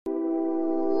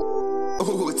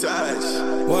Tash.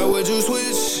 Why would you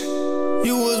switch?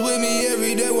 You was with me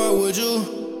every day, why would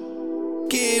you?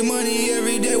 Get money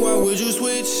every day, why would you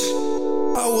switch?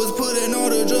 I was putting all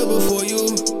the drugs before you.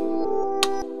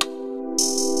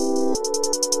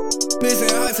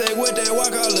 Mixing high tech with that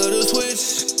walk, I love the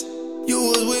switch. You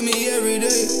was with me every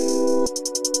day.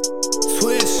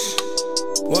 Switch.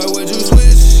 Why would you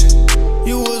switch?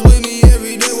 You was with me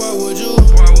every day, why would you?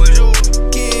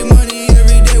 Get money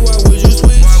every day, why would you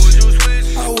switch?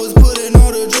 I was putting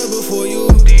all the drugs before you.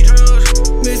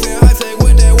 Mixing high tech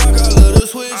with that walk, I love the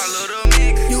switch.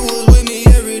 You was with me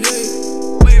every day.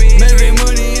 Making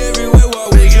money everywhere, why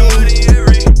would you?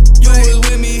 You was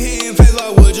with me hitting face, why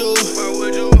would you?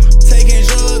 Taking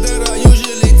drugs that I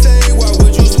usually take, why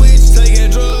would you switch?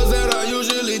 Taking drugs that I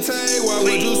usually take, why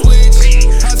would you switch?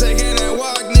 I'm taking that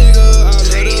walk, nigga, I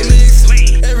love the mix.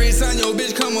 Every time your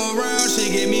bitch come around,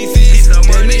 she get me fixed.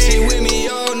 That means she with me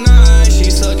all night, she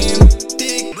sucking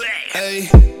dick. Ayy,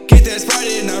 get that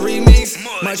Sprite and I remix.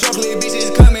 My chocolate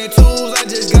bitches come in twos, I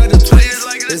just got the twist.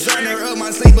 Designer up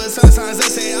my sleep, but sometimes they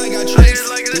say I got tricks.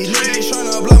 These niggas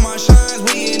tryna block my shines,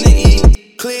 we in the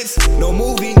eclipse. No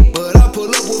movie, but I pull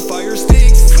up with fire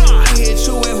sticks. I hit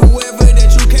you and whoever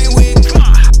that you came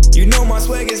with. You know my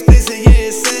swag is explicit, yeah,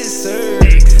 it's censored.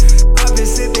 I've been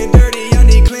sipping dirty, I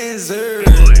need cleanser.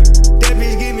 That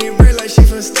bitch give me real like she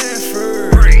from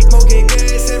Stanford. Smoking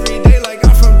gas every day like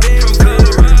I'm from Denver.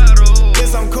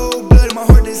 Guess I'm cold blooded, my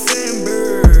heart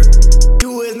December.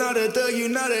 You is not a thug, you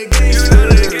not a gangster.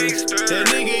 That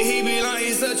nigga, he be like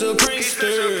he's such a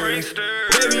prankster.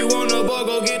 Baby, wanna ball,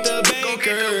 go get the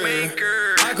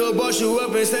banker. I could boss you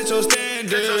up and set your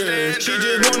standards. She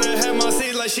just wanna have my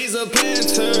seat like she's a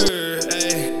planter.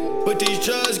 Ay, but these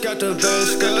drugs got the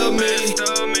best of me.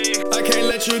 I can't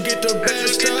let you get the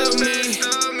best of me.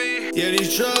 Yeah,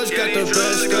 these drugs got the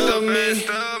best of me.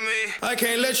 I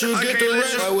can't let you get the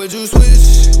rest. Why would you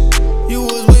switch? You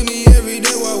was with me every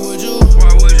day, why would you?